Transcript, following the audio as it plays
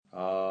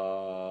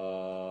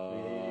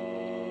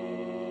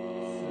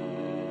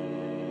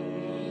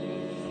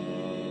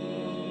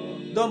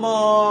どう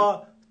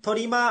も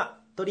鳥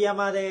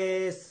山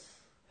です。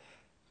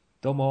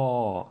どう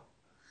も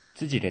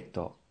辻レッ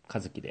ド和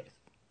樹で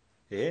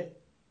す。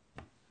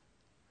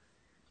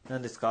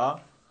何です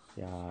か？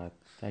いやー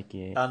最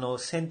近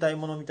戦隊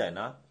ものみたい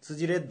な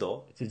辻レッ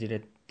ド辻レ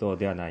ッド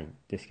ではないん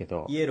ですけ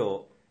ど、イエ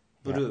ロ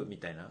ーブいやルーみ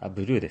たいな、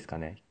ブルーですか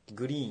ね。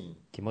グリーン。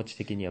気持ち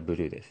的にはブ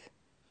ルーです。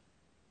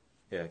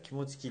いや気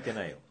持ち聞いて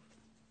ないよ。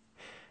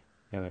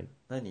やばい。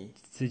何？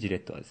辻レ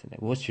ッドはですね、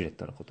ウォシュレッ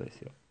トのことで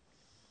すよ。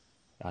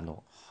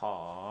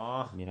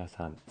はあ。皆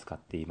さん使っ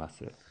ていま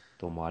す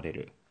と思われ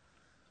る、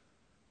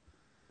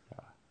い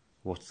や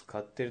ウォシ使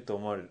ってると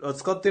思われる。あ、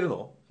使ってる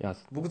の？いや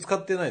僕使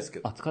ってないですけ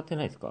ど。使って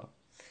ないですか？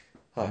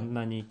はい。あん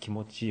なに気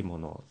持ちいいも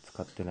のを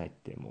使ってないっ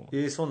ても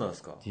うそうなんで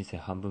すか？人生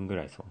半分ぐ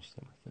らい損し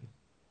てますよ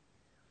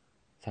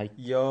ね。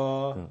いや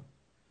ー、うん、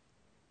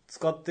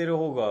使ってる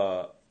方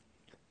が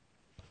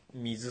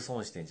水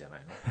損してんじゃな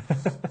いの？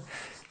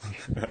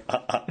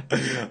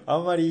あ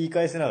んまり言い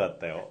返せなかっ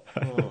たよ。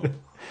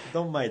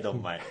どんまい。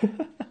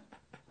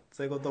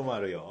そういうこともあ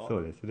るよ。そ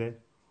うですね。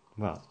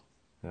ま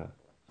あ、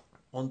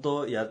本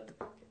当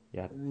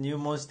入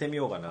門してみ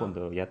ようかな。今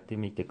度やって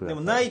みてください。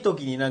でもない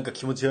時になんか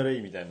気持ち悪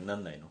いみたいにな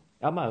んないの？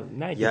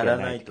ない時は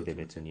ない時で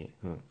別に。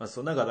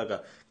そう、なん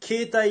か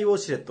携帯ウォ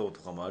シュレット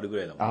とかもあるぐ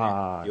らいだも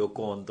んね。旅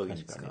行の時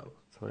に使う。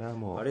それは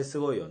もうあれす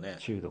ごいよね。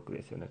中毒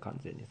ですよね、完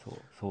全に。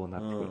そうな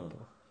ってくる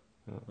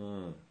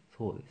と。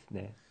そうです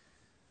ね。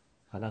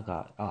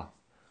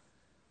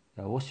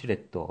ウォシュレッ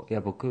ト、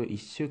僕1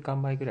週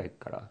間前ぐらい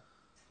から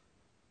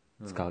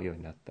使うよう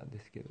になったんで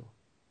すけど、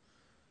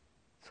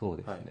そう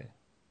ですね。は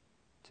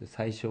い、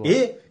最初は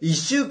1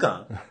週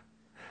間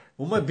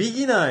お前ビ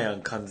ギナーや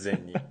ん完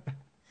全に。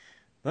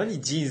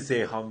何人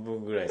生半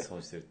分ぐらい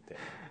損してるって。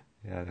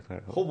だか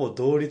らほぼ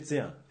同率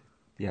やん。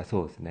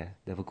そうですね。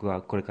で僕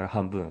はこれから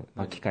半分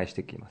巻き返し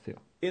てきますよ。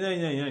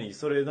何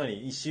それ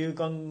1週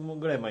間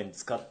ぐらい前に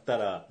使った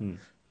ら、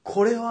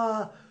これ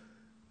は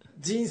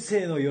人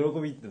生の喜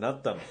びってな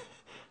ったの？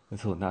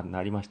そうな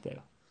りました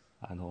よ。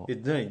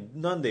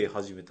なんで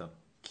始めたの？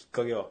きっ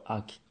かけ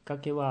は？きっか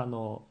けはあ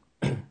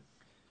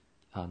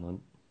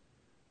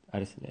れ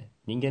ですね、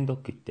人間ドッ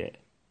ク行っ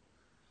て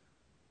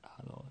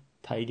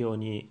大量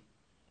に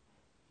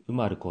う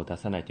まる子を出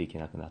さないといけ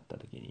なくなった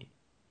時に、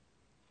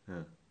ちょ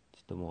っ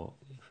とも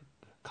う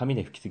紙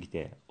で拭きすぎ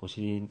てお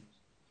尻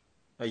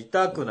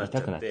痛くなっちゃ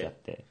痛くなっちゃっっ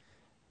て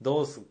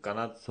どうすっか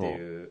なって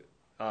いう。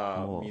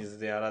もう水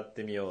で洗っ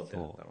てみようって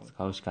なったの？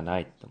使うしかな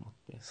いと思っ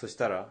て。そし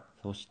たら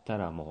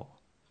も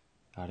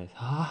うあれっ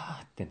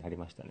てなり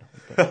ましたね、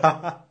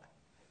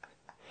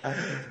本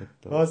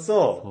当に。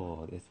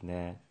そうです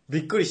ね。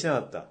びっくりしなか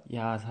った？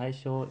最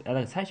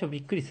初び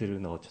っくりする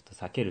のをちょっと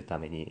避けるた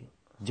めに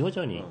徐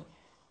々に、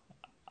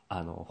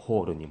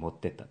ホールに持っ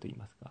てったと言い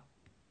ます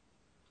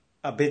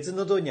か。別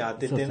のドアに当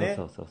ててね。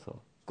そう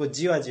こう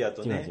じわじわ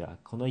とね。じわじわ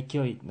この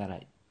勢いなら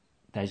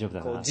大丈夫だ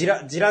な。こうじ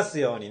らす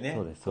ようにね。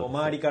そうですこう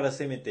周りから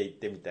攻めていっ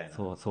てみたいな。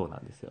そうな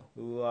んですよ。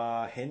う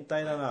わー変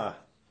態だな。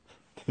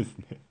です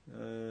ね。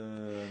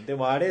で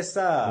もあれ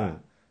さ、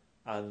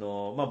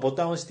ボ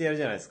タン押してやる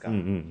じゃないですか。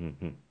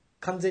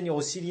完全に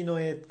お尻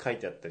の絵描い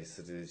てあったり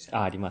するじゃ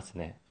ん。あります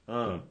ね。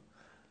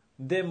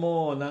で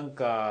もなん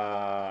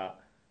か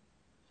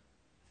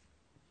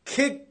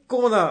結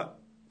構な、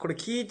これ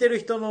聞いてる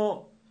人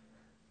の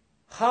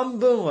半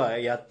分は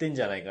やってん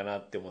じゃないかな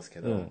って思うんです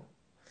けど、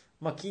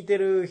聞いて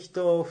る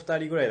人2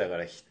人ぐらいだか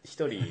ら1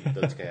人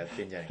どっちかやっ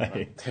てんじゃないかなっ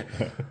て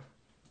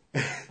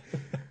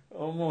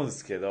思うんで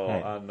すけど、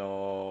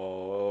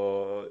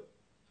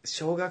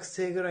小学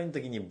生ぐらいの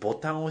時にボ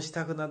タンを押し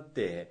たくなっ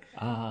て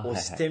押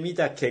してみ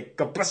た結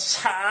果、バシ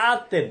ャ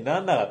ーってな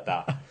んなかっ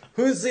た？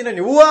噴水なの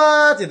にう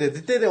わーって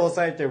手で押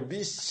さえて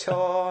びっし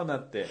ょーな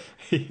って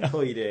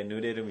トイレ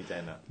濡れるみた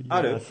いな。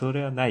ある？そ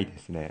れはないで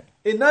すね。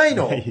ない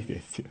の？ない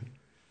ですよ。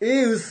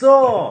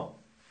嘘。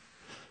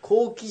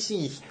好奇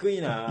心低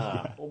い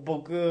な。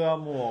僕は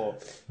も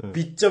う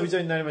びっちょびち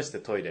ょになりました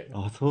トイレ。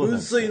噴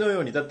水の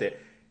ように。だっ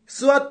て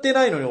座って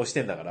ないのに押し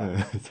てんだから、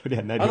そり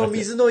ゃなりますよ。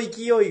水の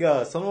勢い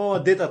がそのま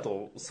ま出た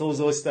と想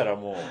像したら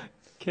もう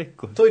結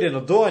構トイレ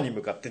のドアに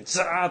向かって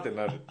ザーって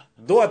なる。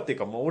ドアっていう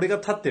かもう俺が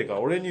立ってるから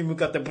俺に向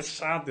かってブ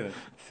シャーってなる。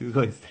す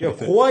ごいですね。いや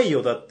怖い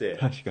よ。だって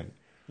確かに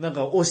なん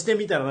か押して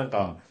みたらなん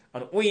か、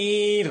ウ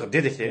ィーンとか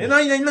出てきて、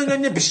なに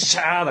ブシ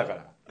ャーだか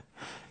ら。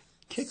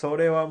そ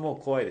れはもう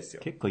怖いです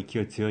よ。結構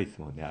勢い強いで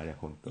すもんね、あれ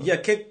本当。いや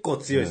結構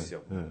強いです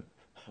よ。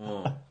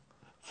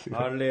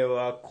あれ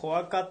は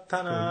怖かっ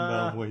たな。そん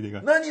な思い出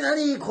が。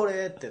何こ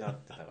れってなっ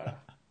てたから。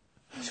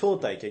正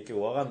体結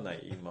局わかんな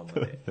い今ま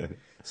で。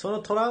その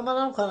トラウマ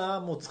なのかな。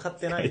もう使っ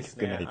てないです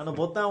ね。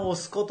ボタンを押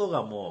すこと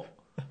がも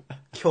う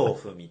恐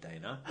怖みた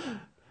いな。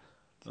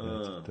ち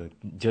ょっと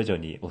徐々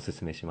におす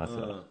すめします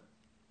わ。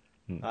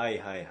は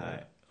い。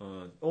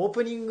オー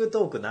プニング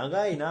トーク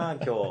長いな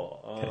今日。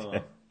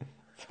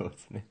そうで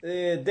すね。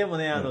でも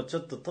ね、ちょ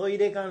っとトイ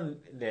レ関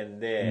連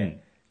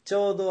で、ち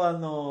ょう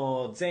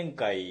ど前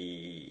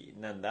回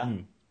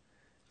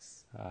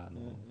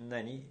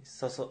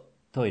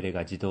トイレが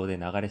自動で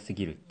流れす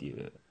ぎるってい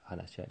う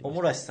話ありました。お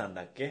もらしさん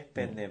だっけ？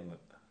ペンネーム。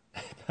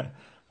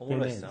おも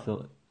ろしさ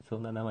ん、そ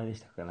んな名前で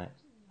したかね。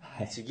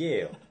はい。ちげえ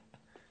よ。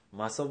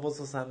マソボ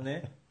ソさん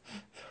ね。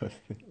そうで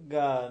すね。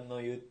が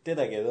言って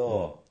たけ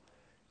ど、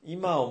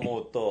今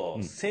思うと、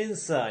セン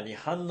サーに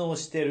反応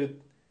して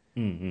る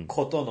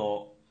こと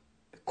の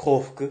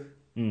幸福、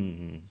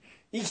生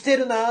きて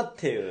るなっ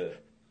ていう。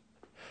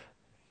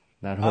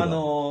なるほ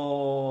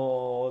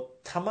ど。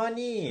たま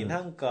に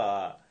なん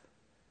か、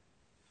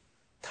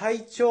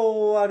体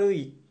調悪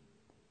い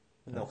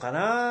のか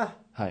な、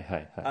はいは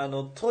いはい。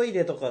トイ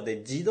レとかで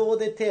自動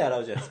で手洗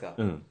うじゃないですか。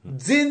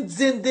全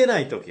然出な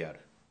い時ある。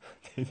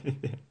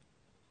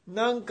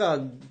なんか、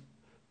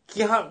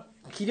気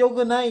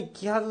力ない、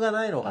気迫が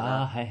ないのか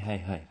な。はいはい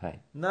はいはい。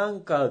な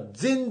んか、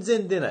全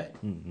然出ない。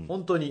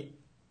本当に。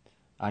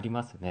あり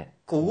ますね。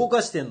こう動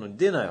かしてんのに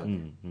出ないわけ。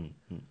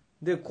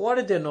で、壊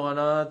れてんのか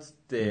なーっつっ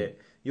て、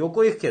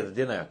横行くけど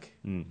出ないわけ。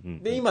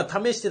で、今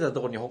試してた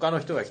ところに他の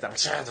人が来たら、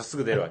シューッとす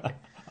ぐ出るわけ。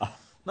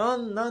な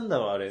んだ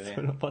ろうあれね。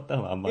そのパター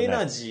ンはあんまない。エ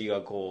ナジー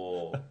が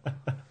こう、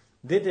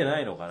出てな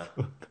いのかな。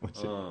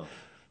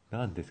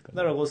なんですかね。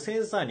だからこうセ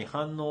ンサーに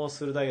反応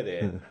するだけ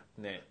で、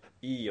ね、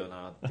いいよ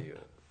なっていう。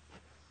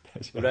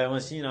羨ま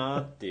しい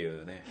なってい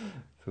うね。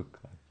そっか。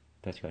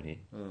確かに。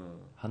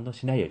反応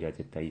しないよりは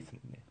絶対いいですも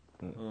んね。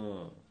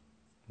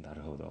な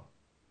るほど。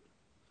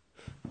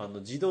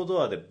自動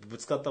ドアでぶ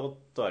つかったこ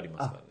とあり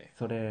ますからね。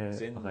それ、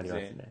わかりま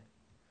すね。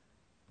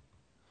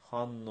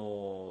反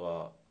応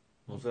が、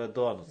もうそれは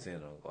ドアのせい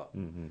なのか、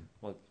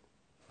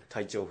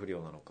体調不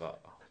良なのか、わ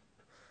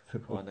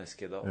かんないです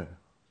けど。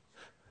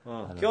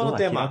今日の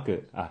テーマ。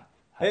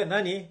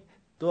何？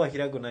ドア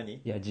開く何？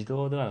いや、自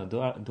動ドアの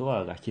ド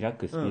アが開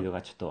くスピード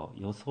がちょっと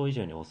予想以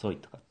上に遅い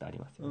とかってあり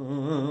ますよね。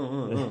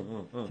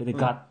それで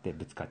ガッて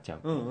ぶつかっちゃ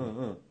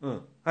う。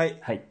はい。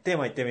テー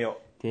マいってみ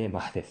よう。テー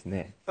マです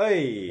ね。は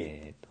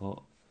い。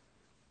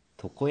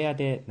床屋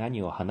で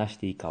何を話し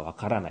ていいかわ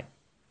からない。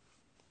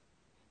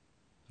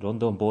ロン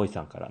ドンボーイ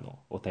さんからの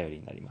お便り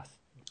になります。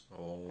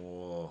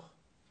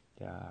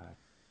いや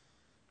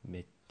め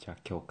っちゃ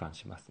共感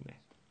します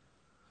ね。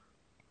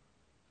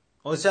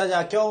じゃあ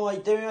今日も行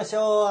ってみまし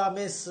ょう。ア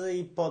メス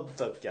イポッ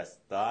ドキャ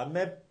スト、ア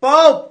メ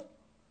ポ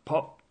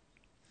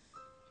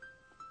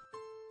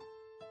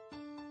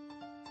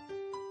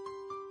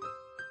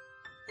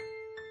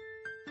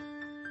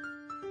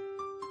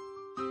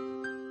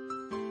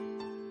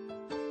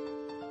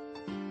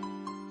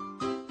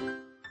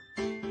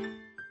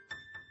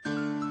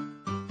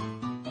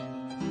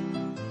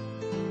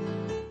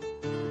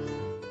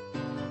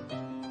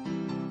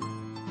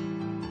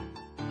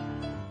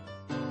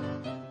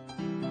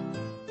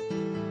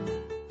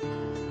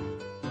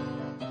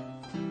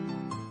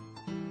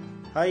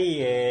は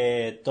い、は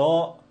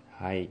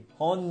い。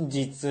本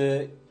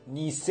日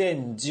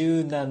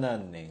2017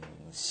年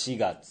4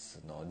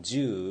月の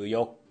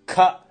14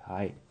日、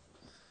はい。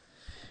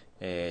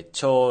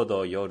ちょう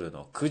ど夜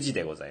の9時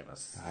でございま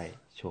す。はい。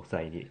詳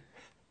細に。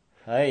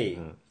はい。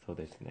そう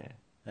ですね。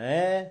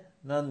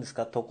何です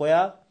か？床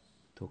屋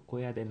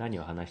で何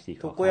を話していい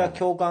か分からない。床屋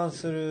共感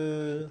す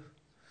る。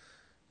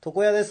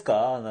床屋です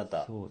か？あな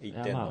た。そう。言っ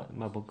てんの。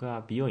まあ僕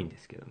は美容院で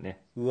すけど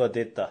ね。うわ、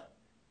出た。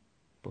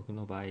僕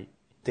の場合。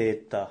出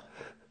た。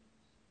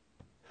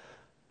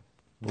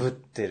ぶっ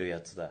てるや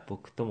つだ。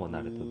僕とも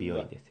なると美容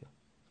院ですよ。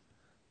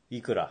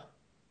いくら？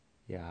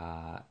い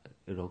や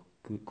ー、5、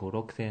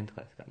6千円と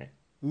かですかね。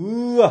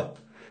うわ、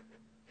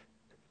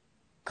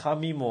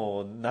髪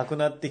もなく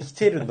なってき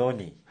てるの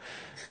に。い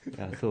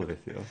や、そうで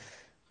すよ。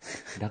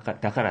だか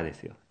らで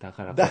すよ。だ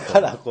から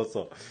こ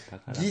そ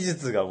技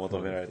術が求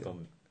められた。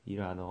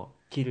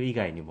切る以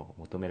外にも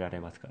求められ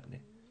ますから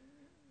ね。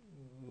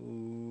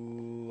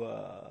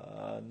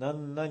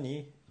何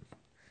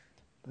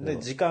で、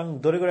時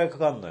間どれぐらいか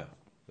かんのよ、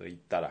行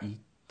っ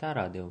た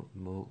ら。でも、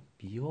もう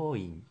美容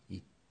院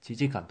1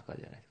時間とか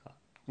じゃないですか。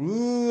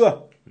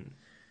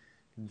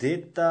出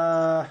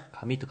た。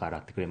髪とか洗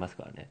ってくれます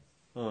からね。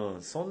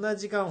そんな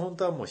時間本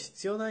当はもう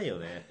必要ないよ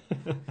ね。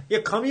い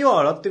や、髪は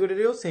洗ってくれ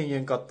るよ、1000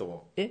円カット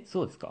も。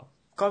そうですか？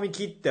髪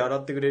切って洗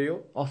ってくれる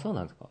よ。そう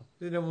なんですか？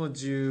でも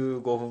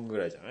15分ぐ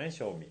らいじゃない？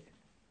賞味。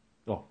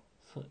そ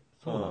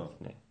うなんで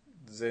すね。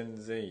全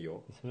然いい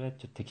よ。それはちょっ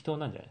と適当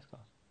なんじゃないですか？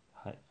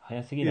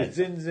早すぎないで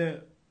すか？いや、全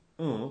然。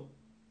そ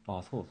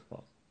うですか？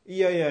い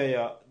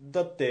や、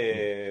だっ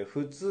て、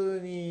普通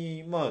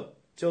に、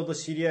ちょうど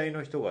知り合い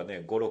の人が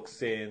ね、5、6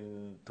千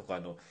円とか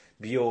の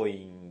美容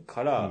院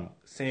から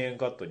1000円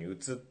カットに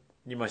移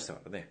りましたか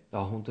らね。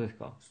本当です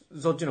か？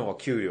そっちの方が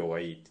給料が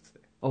いいって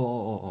言っ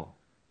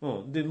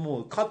て。で、も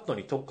うカット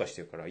に特化し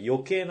てるから、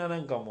余計なな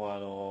んか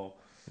も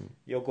う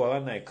よくわか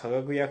んない化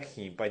学薬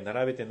品いっぱい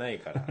並べてない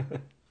から。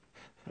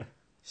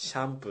シ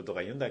ャンプーと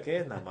か言うんだっ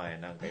け？名前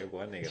なんかよく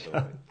わかんないけど。イ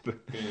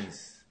ン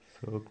ス。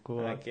そこ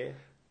は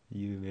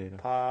有名な。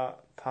パ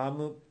ー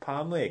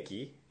ム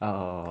液？パ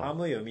ー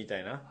ム油みた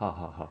いな。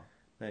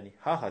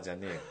母じゃ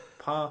ねえよ。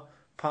パ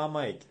ー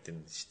マ液って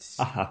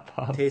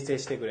訂正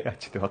してくれ。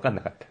ちょっと分かん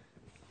なかった。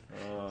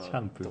シャ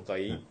ンプーとか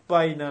いっ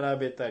ぱい並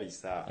べたり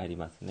さ。あり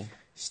ますね。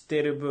し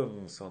てる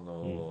分そ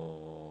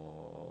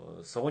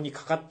こに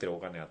かかってるお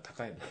金は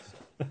高いんですよ。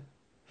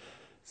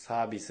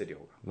サービス料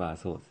が。まあ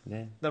そうです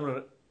ね。だか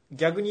ら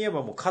逆に言え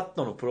ばもうカッ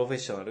トのプロフェッ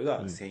ショナル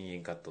が1000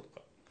円カットと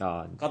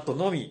か、カット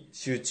のみ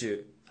集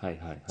中、はい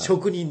はいはい、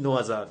職人の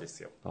技で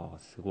すよ。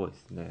すごいで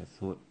すね。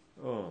そう、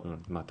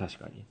まあ確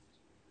かに。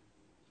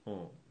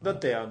だっ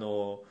て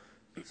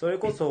それ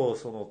こそ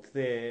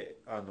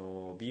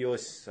美容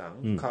師さ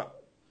ん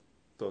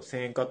と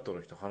1000円カット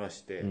の人話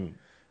して、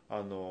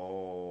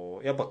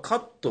やっぱカ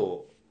ッ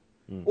ト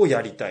を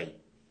やりたい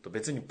と、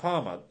別にパ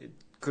ーマ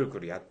くるく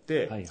るやっ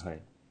て、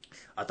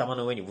頭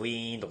の上にウ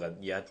ィーンとか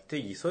やっ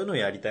てそういうのを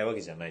やりたいわ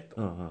けじゃないと、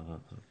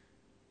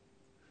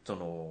そ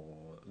の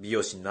美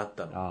容師になっ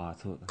たの、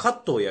カ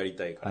ットをやり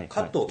たいから、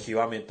カットを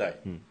極めたい、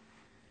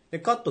で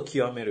カット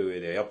極める上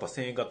でやっぱ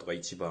1000円カットが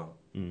一番、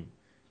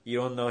い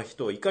ろんな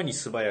人をいかに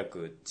素早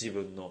く自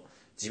分の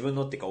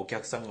っていうかお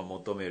客さんが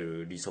求め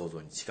る理想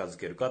像に近づ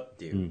けるかっ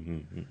てい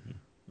う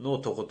のを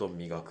とことん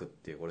磨くっ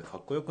ていう、これか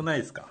っこよくない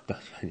ですか？確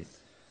かに。じ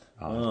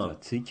ゃあ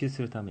追求す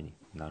るために。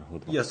なるほ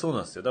ど。いやそうな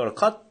んですよ。だから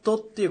カットっ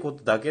ていうこ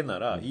とだけな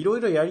ら、いろ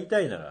いろやり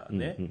たいなら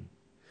ね、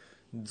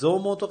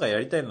増毛とかや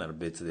りたいなら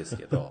別です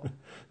けど、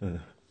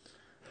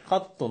カ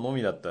ットの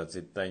みだったら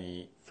絶対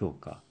にそう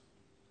か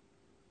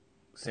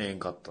1000円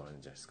カットなんじ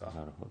ゃないですか。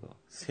なるほど。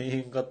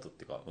1000円カットっ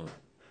ていうか、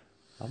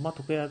あんま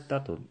床屋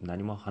だと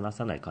何も話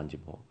さない感じ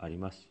もあり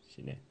ますし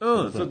ね。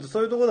そ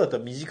ういうところだった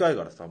ら短い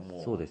からさ、も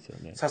うそうですよ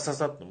ね。さっさ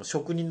っと、もう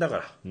職人だか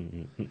ら、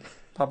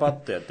パパッ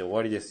とやって終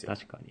わりですよ。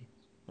確かに。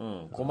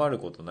困る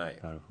ことない。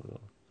なるほ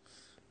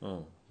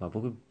ど。まあ、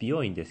僕美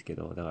容院ですけ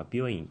ど、だから美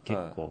容院結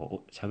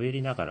構喋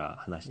りながら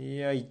話して、い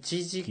や1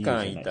時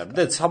間いたら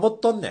だってサボっ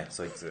とんねん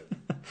そいつ。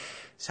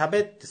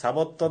喋ってサ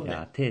ボっとんねん。い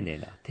や丁寧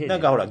な。な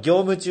んかほら業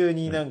務中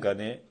になんか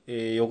ね、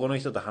横の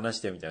人と話し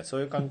てみたいな、そ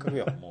ういう感覚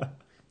よ。もう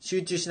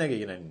集中しなきゃい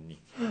けないの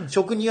に、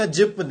職人は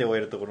10分で終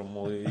えるところ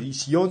もう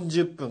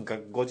40分か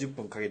50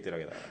分かけてるわ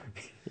けだか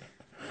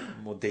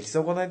ら、もう出来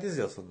損ないです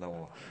よそんなも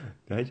んは。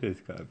大丈夫で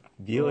すか？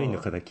美容院の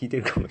方聞いて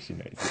るかもしれ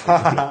ないですこ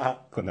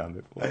のア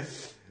メコ。い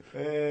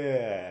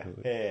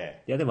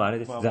やでもあれ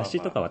です、雑誌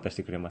とか渡し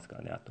てくれますか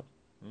らね。あと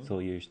そ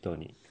ういう人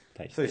に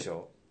対して。そうでし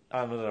ょ。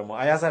だからもう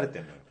あやされて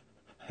んのよ。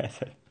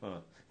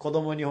子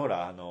供にほ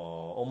ら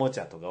おも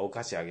ちゃとかお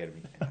菓子あげる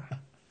みたい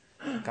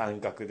な感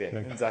覚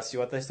で雑誌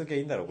渡しときゃ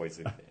いいんだろこいつ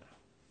みたい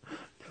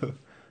な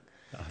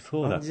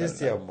そうだったんだ。感じで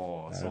すよ。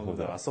もうそん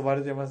な遊ば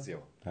れてます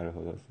よ。なる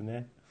ほどです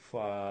ね。ふ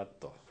わーっ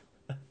と、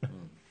だか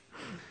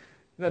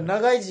ら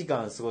長い時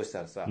間過ごし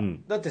たらさ、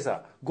だって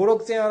さ5、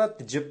6千円払っ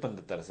て10分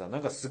だったらさ、な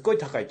んかすっごい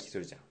高い気す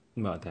るじゃん。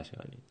まあ確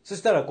かに。そ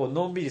したらこう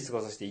のんびり過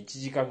ごさせて1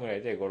時間ぐら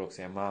いで5、6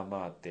千円、まあ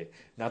まあって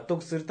納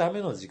得するため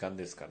の時間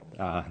ですからも。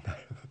なるほ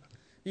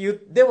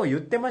ど。でも言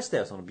ってました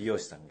よその美容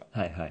師さんが。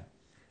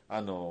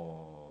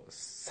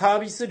サー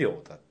ビス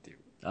料だっていう。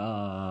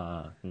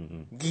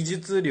技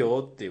術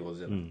料っていうこと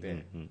じゃなく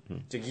て、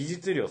じゃあ技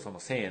術料その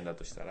1000円だ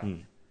としたら、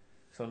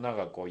そのなん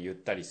かこうゆっ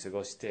たり過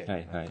ごして、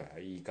なんか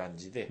いい感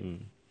じで、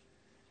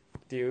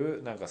ってい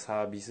うなんか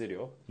サービス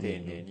料丁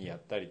寧にやっ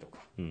たりとか、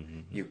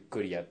ゆっ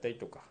くりやったり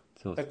とか、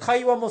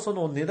会話もそ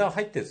の値段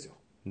入ってるんですよ。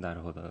な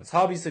るほど。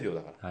サービス料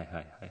だから。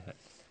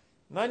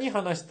何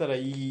話したら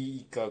い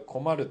いか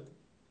困る。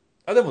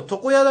でも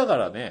床屋だか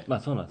らね。まあ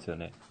そうなんですよ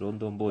ね。ロン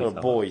ドンボーイさん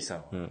は。ボーイさん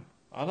は、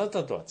あな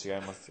たとは違い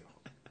ますよ。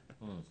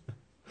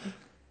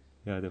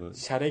いやでも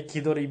シャレ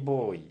気取り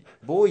ボ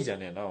ーイじゃ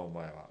ねえなお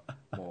前は。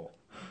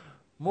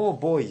もう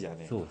ボーイじゃ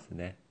ねえ。そうです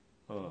ね。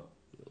おっ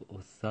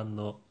さん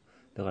の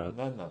だから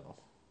何なの？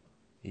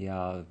い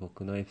や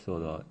僕のエピソー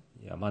ド、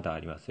いやまだあ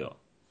りますよ。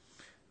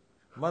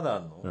まだあ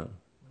んの？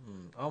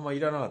あんまい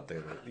らなかったけ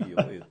どいいよ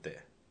言っ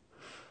て。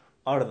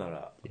あるな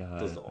ら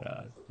どうぞ。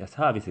いや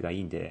サービスがい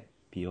いんで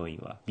美容院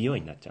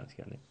になっちゃうんです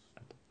けどね。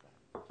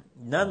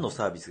何の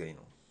サービスがいい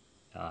の？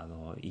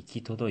行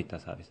き届いた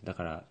サービスだ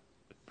から、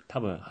多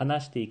分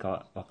話していい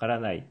かわから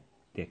ないっ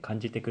て感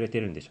じてくれて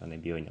るんでしょうね、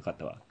美容院の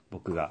方は。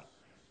僕が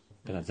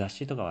だから雑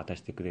誌とか渡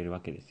してくれる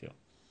わけですよ。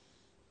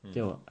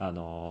でも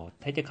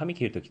大抵髪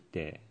切るときっ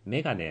て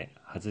眼鏡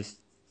外し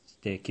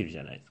て切るじ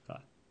ゃないです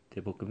か。で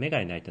僕眼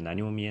鏡ないと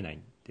何も見えない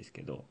んです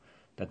けど、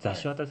雑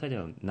誌渡されて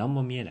も何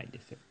も見えないんで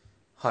すよ。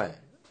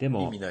で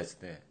も意味ないです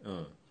ね。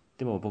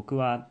でも僕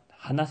は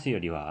話すよ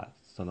りは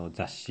その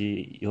雑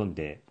誌読ん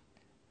で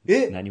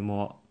何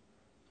も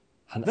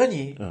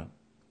何？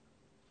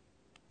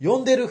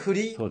読んでるふ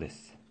り？そうで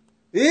す。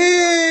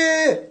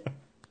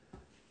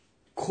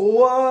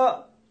怖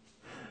っ。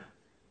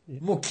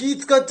もう気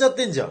使っちゃっ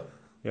てんじゃん。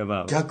いや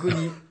まあ逆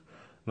に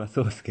まあ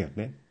そうですけ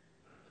どね。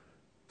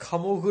カ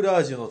モフ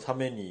ラージュのた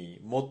めに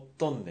持っ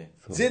とんね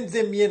ん。全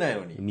然見えない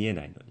のに。見え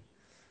ないのに。い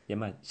や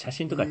まあ写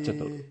真とかちょっ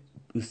と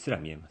うっすら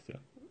見えますよ。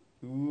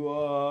う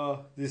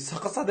わー。で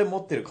逆さで持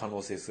ってる可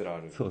能性すらあ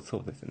る。そ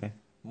うですね。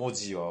文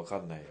字は分か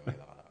んないわけだ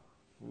から。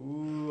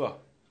うわ。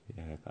い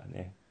やだから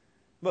ね。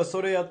まあ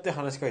それやって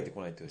話しかけて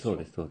こないってこと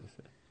でしょ。そうで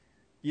す。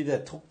いや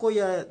床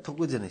じ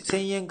ゃない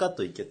1000円カッ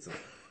トいけっつうの。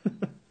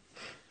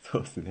そ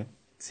うですね。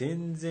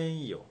全然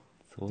いいよ。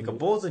てか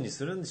坊主に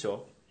するんでし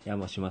ょ？いや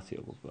もうします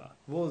よ僕は。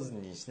坊主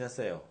にしな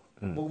さいよ。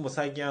僕も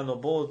最近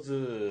坊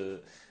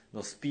主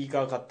のスピー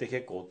カー買って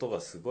結構音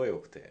がすごい良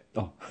くて、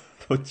あ、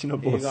そっちの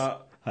坊主。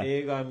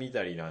映画見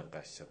たりなん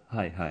かしちゃって、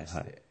はいはい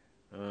はい。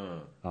う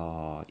ん、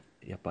ああ、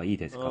やっぱいい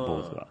ですか、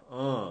坊主は。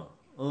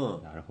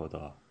なるほ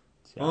ど。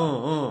じゃ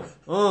あ、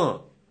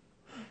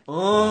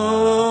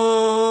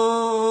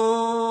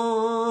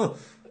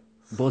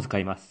坊主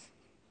買います。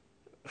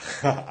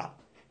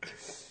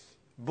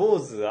坊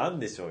主あん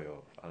でしょう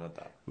よ、あな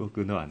た。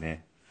僕のは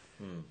ね、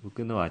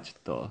僕のはちょ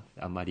っと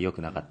あんまり良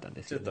くなかったん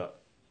ですちょっけど。と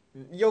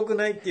良く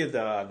ないって言っ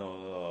たら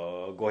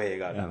語弊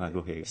があるんで、まあ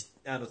語弊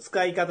が。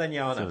使い方に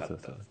合わなかっ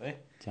たんです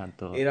ね。そうちゃん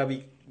と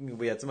選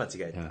ぶやつ間違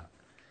えた。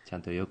ちゃ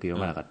んとよく読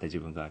まなかった自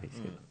分が悪いで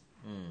すけ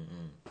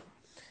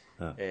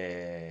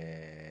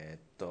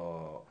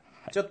ど。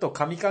ちょっと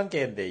紙関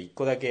係で一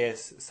個だけ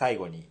最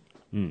後に、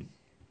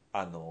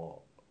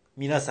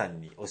皆さん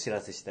にお知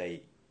らせした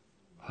い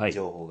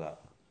情報が、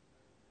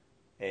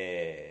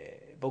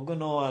僕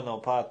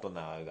のパート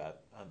ナーが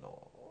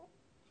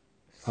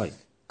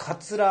カ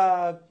ツ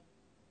ラ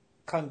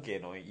関係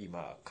の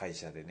今会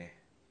社で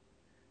ね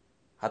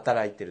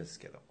働いてるんです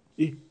けど。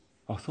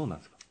そうなん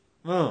ですか。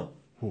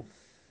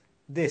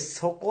で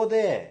そこ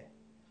で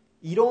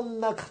いろん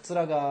なカツ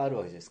ラがある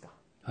わけですか。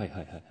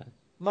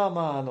まあ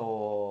ま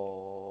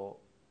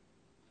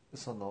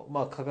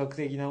あ科学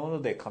的なも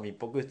ので紙っ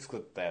ぽく作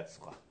ったやつ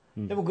とか、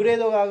でもグレー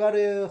ドが上が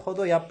るほ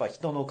どやっぱ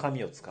人の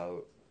紙を使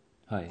う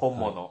本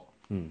物、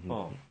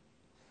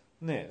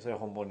ね、それは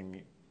本物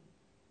に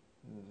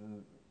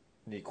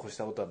越し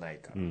たことはない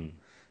から、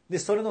で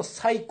それの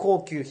最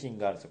高級品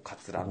があるんですよ、カ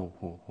ツラの。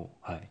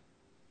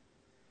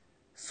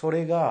そ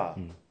れが、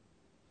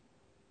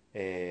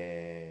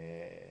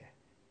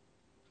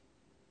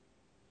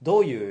ど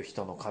ういう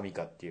人の髪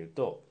かっていう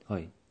と、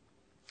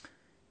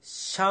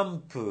シャ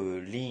ンプ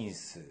ー、リン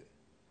ス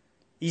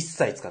一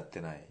切使っ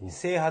てない、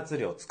整髪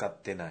料使っ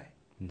てない、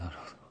なる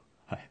ほ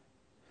ど、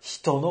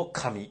人の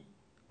髪、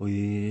こ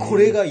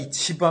れが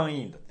一番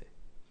いいんだって。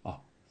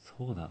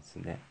そうなんです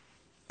ね。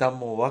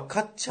もう分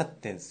かっちゃっ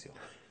てんすよ。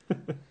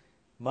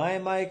前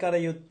々から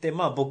言って、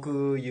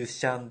僕湯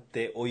シャンっ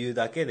てお湯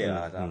だけで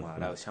頭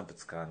洗うシャンプー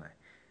使わない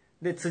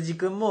で、辻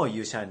君も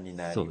湯シャンに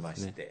なりま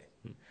して、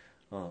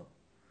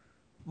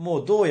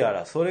もうどうや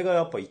らそれが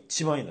やっぱ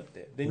一番いいんだっ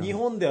て。で日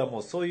本ではも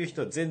うそういう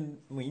人は全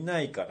部い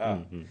ないから、な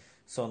ん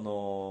つう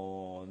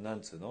の、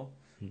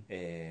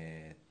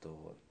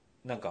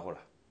なんかほら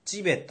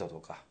チベットと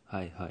か、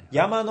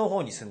山の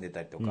方に住んで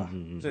たりとか、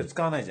それ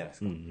使わないじゃないで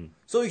すか、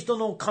そういう人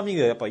の髪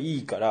がやっぱい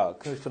いから、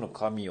そういう人の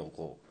髪を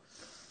こ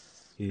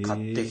う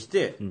買ってき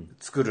て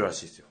作るら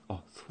しいですよ。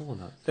そう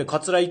なんでカ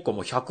ツラ1個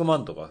も100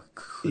万とか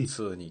普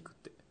通にいくっ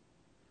て。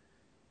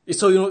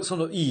そういうそ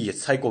のいい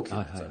最高級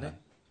なんですよね。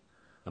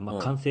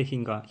完成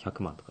品が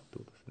100万とかって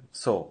ことですね。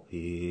そう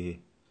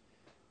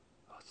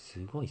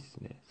すごいです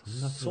ね。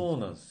そう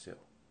なんですよ。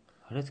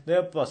で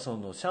やっぱそ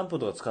のシャンプー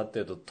とか使って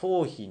ると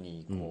頭皮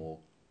に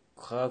こう、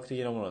科学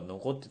的なものが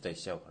残ってたり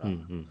しちゃうから、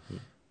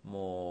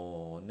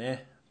もう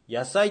ね、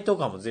野菜と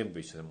かも全部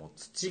一緒で、もう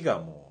土が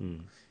もう、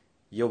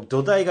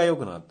土台が良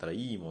くなったら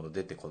いいもの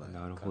出てこないか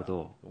ら、なるほ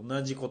ど、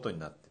同じことに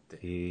なって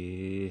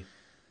て、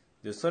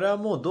でそれは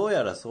もうどう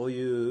やらそう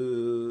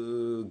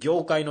いう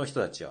業界の人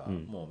たちは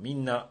もうみ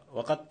んな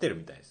分かってる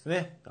みたいです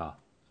ね。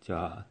じ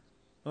ゃ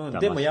あ、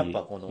でもやっ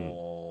ぱこ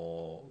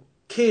の、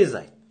経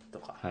済と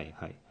か、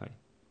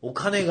お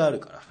金がある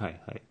から、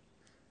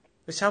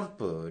シャン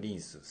プーリ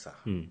ンスさ、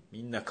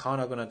みんな買わ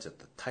なくなっちゃっ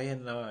たら大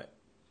変な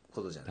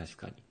ことじゃないです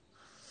か。確か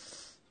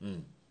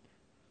に。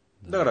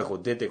だからこ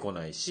う出てこ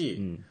ない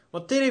し、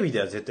テレビで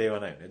は絶対言わ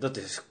ないよね。だっ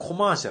てコ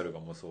マーシャルが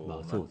もうそうな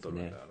っとる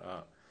んだか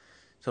ら、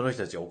その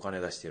人たちがお金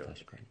出してるわ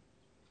け。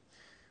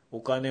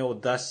お金を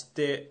出し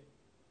て、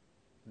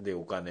で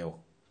お金を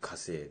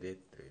稼いで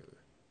という。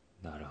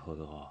なるほ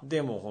ど。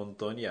でも本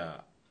当に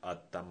は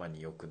頭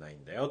に良くない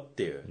んだよっ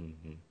ていう。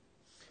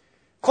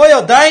声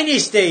を大に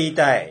して言い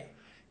たい。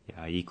い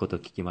や、いいこと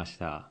聞きまし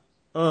た。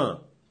じ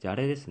ゃああ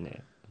れです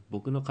ね。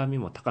僕の髪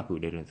も高く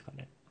売れるんですか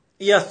ね。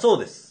いや、そう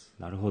です。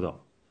なるほ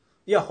ど。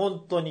いや、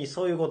本当に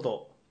そういうこ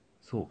と。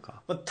そう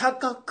か。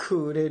高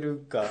く売れる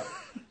か、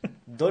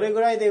どれ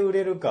ぐらいで売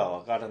れるか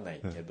わからな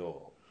いけ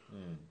ど、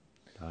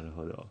なる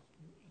ほど。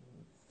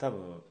多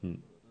分、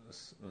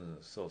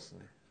そうです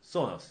ね。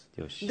そうなんで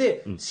す。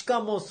で、しか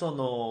もそ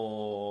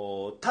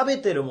の食べ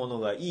てるもの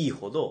がいい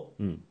ほど、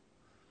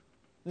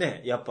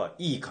ね、やっぱ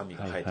いい髪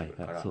が生えて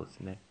くるから。そうです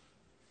ね。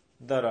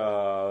だか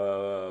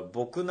ら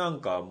僕なん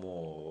か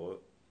も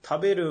う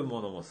食べる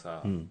ものも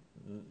さ、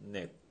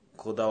ね、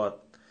こだわっ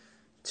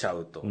ちゃ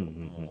うと、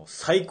もう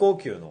最高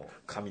級の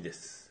髪で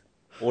す。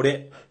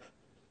俺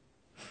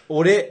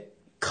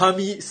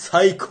髪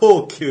最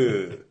高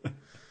級。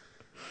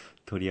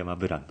鳥山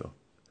ブランド。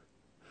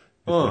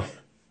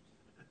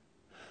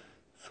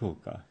そう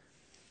か。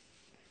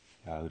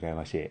いや、羨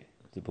ましい。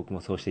僕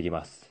もそうしていき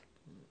ます。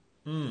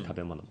食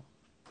べ物も。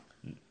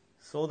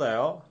そうだ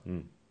よ。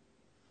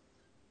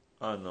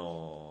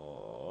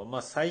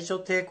最初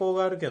抵抗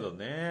があるけど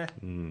ね。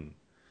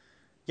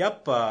や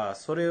っぱ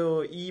それ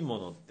をいいも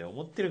のって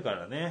思ってるか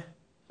らね。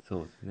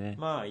そうですね。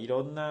い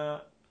ろん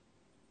な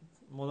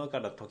ものか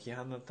ら解き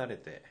放たれ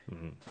て、う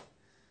ん、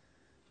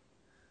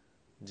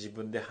自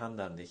分で判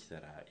断できた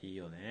らいい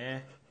よ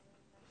ね。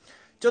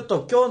ちょっ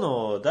と今日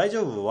の大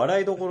丈夫、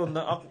笑いどころ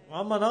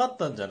あんまなかっ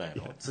たんじゃない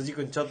の？辻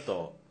君ちょっ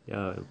と。い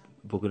や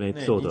僕のエ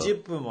ピソード、ね、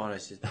20分も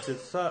話して、ちょっ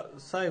と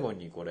最後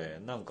にこれ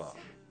なんか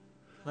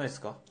ないで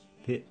すか？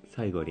で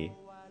最後に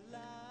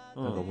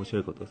なんか面白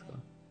いことですか？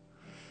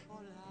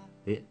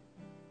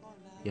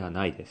いや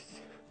ないで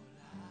す。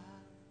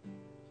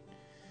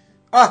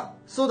あ、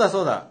そうだ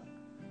そうだ、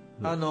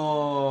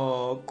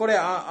これ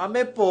ア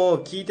メポ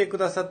を聞いてく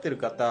ださってる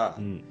方、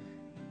うん、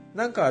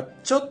なんか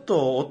ちょっ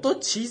と音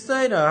小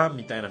さいな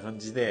みたいな感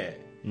じ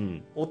で、う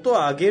ん、音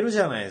上げる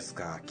じゃないです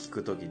か、聞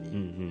くときに、うんうん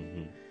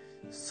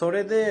うん、そ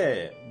れ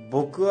で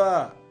僕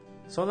は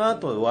その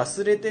後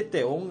忘れて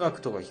て音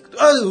楽とか聞くと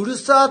うる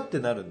さーって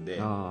なるんで、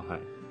は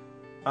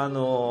い、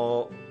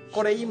こ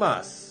れ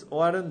今終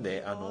わるん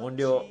で音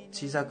量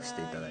小さくし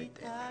ていただい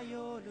て、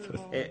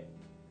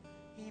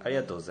あり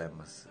がとうござい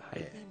ます、は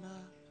い、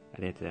あ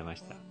りがとうございま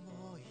し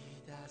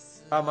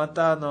た。ま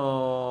たテ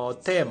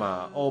ー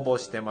マ応募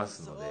してま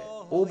すので、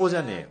応募じ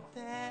ゃね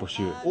えよ、募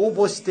集、応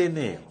募して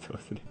ねえよ。そう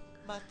ですね。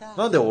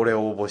なんで俺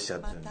応募しちゃ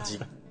ってんの？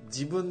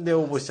自分で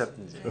応募しちゃっ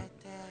てんじゃん。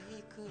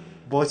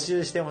募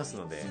集してます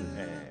ので、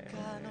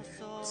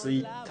ツイ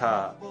ッ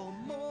タ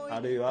ーあ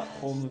るいは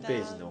ホームペ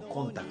ージの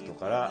コンタクト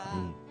から、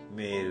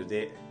メール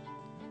で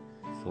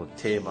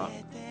テーマ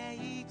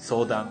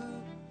相談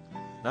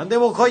何で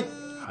も来い。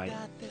はい、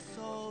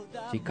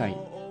次回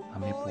ア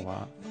メポ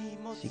は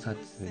4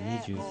月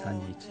23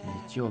日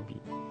日曜日、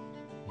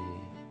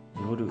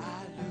夜予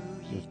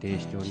定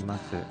しておりま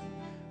す。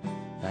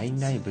 LINE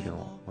ライブで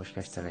ももし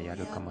かしたらや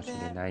るかもし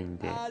れないん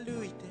で、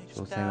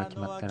詳細が決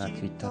まったら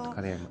Twitter と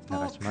かで流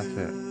します。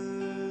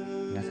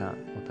皆さん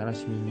お楽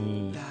しみ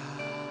に。い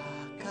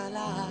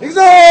く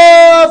ぞ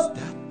ー。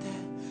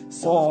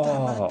お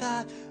ー、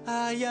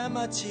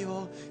過ち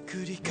を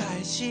繰り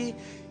返し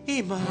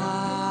今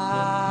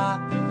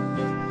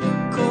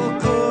こ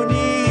こ